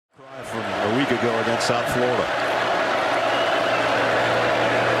week ago against South Florida.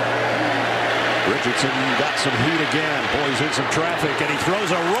 Richardson got some heat again. Boy, he's in some traffic, and he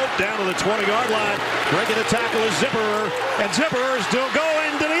throws a rope down to the 20-yard line. Breaking the tackle is Zipperer, and Zipperer is still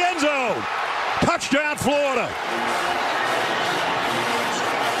going to the end zone. Touchdown, Florida.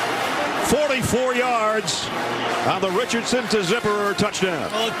 44 yards on the Richardson to Zipperer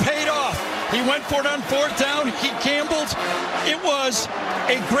touchdown. Well, it paid off. He went for it on 4th down. He gambled. It was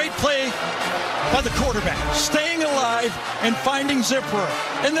a great play by the quarterback, staying alive and finding Zipperer.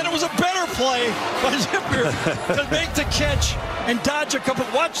 And then it was a better play by Zipperer to make the catch and dodge a couple.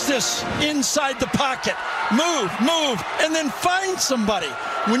 Watch this inside the pocket. Move, and then find somebody.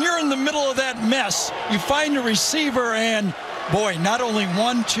 When you're in the middle of that mess, you find a receiver, and boy, not only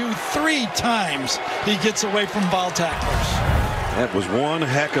 1, 2, 3 times he gets away from ball tacklers. That was one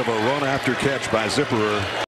heck of a run after catch by Zipperer.